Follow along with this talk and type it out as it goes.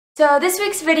So this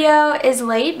week's video is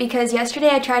late because yesterday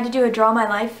I tried to do a draw my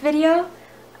life video.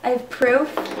 I have proof.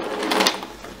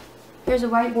 Here's a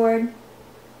whiteboard.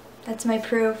 That's my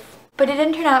proof. But it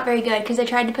didn't turn out very good because I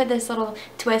tried to put this little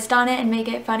twist on it and make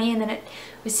it funny, and then it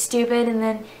was stupid, and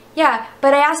then yeah,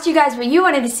 but I asked you guys what you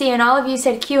wanted to see and all of you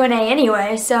said Q&A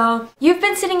anyway, so you've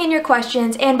been sending in your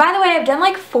questions. And by the way, I've done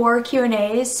like 4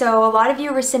 Q&As, so a lot of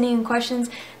you were sending in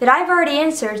questions that I've already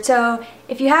answered. So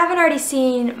if you haven't already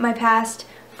seen my past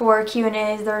 4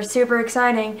 Q&As, they're super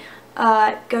exciting,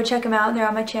 go check them out. They're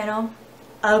on my channel.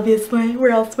 Obviously, where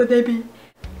else would they be?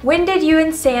 When did you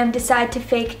and Sam decide to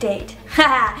fake date?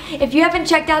 Haha! If you haven't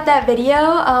checked out that video,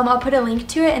 I'll put a link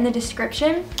to it in the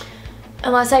description.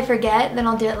 Unless I forget, then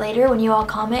I'll do it later when you all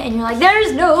comment and you're like,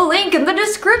 there's no link in the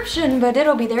description, but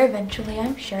it'll be there eventually,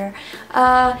 I'm sure.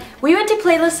 We went to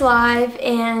Playlist Live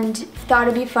and thought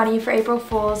it'd be funny for April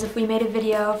Fools if we made a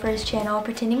video for his channel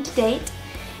pretending to date.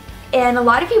 And a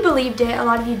lot of you believed it, a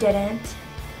lot of you didn't.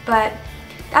 But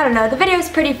I don't know, the video was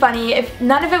pretty funny. If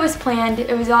none of it was planned,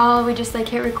 it was all, we just like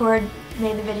hit record,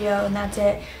 made the video, and that's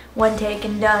it. One take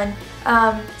and done.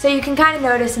 So you can kind of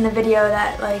notice in the video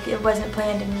that like it wasn't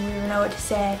planned and we didn't know what to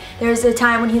say. There was a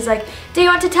time when he's like, do you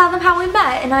want to tell them how we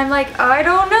met? And I'm like, I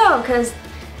don't know, because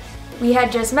we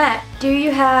had just met. Do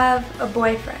you have a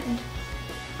boyfriend?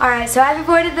 Alright, so I've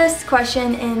avoided this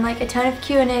question in like a ton of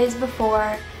Q&As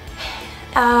before.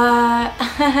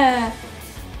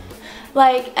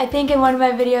 Like, I think in one of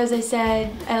my videos I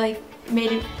said, I like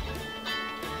made it.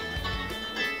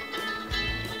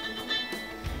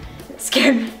 It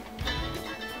scared me.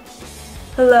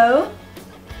 Hello?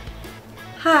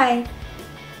 Hi.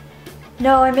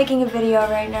 No, I'm making a video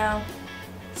right now.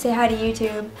 Say hi to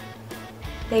YouTube.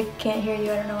 They can't hear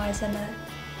you, I don't know why I said that.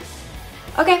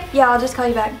 Okay, yeah, I'll just call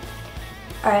you back.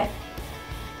 Alright.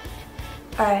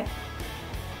 Alright.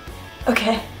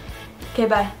 Okay. Okay,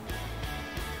 bye.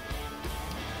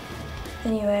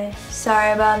 Anyway,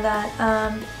 sorry about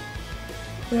that.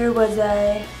 Where was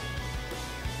I?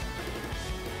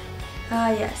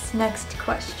 Yes, next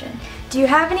question. Do you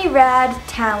have any rad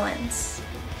talents?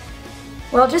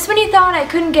 Well, just when you thought I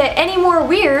couldn't get any more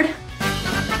weird.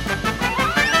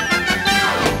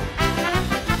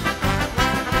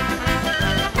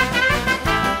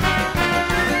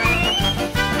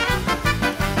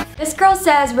 This girl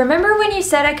says, remember when you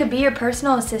said I could be your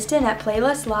personal assistant at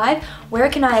Playlist Live? Where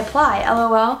can I apply?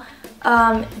 LOL.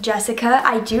 Jessica,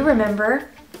 I do remember.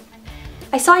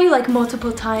 I saw you like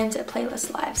multiple times at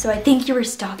Playlist Live, so I think you were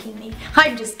stalking me.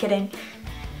 I'm just kidding.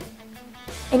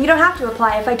 And you don't have to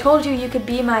apply. If I told you you could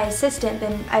be my assistant,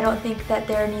 then I don't think that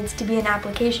there needs to be an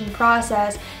application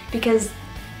process, because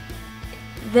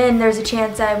then there's a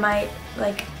chance I might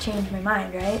like change my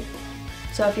mind, right?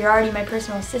 So if you're already my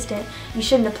personal assistant, you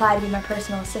shouldn't apply to be my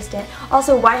personal assistant.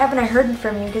 Also, why haven't I heard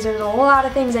from you? Because there's a whole lot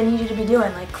of things I need you to be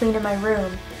doing, like cleaning my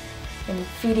room and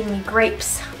feeding me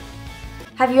grapes.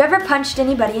 Have you ever punched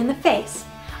anybody in the face?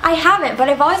 I haven't, but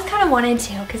I've always kind of wanted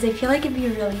to because I feel like it'd be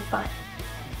really fun.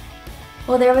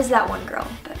 Well, there was that one girl,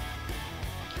 but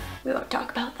we won't talk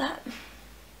about that.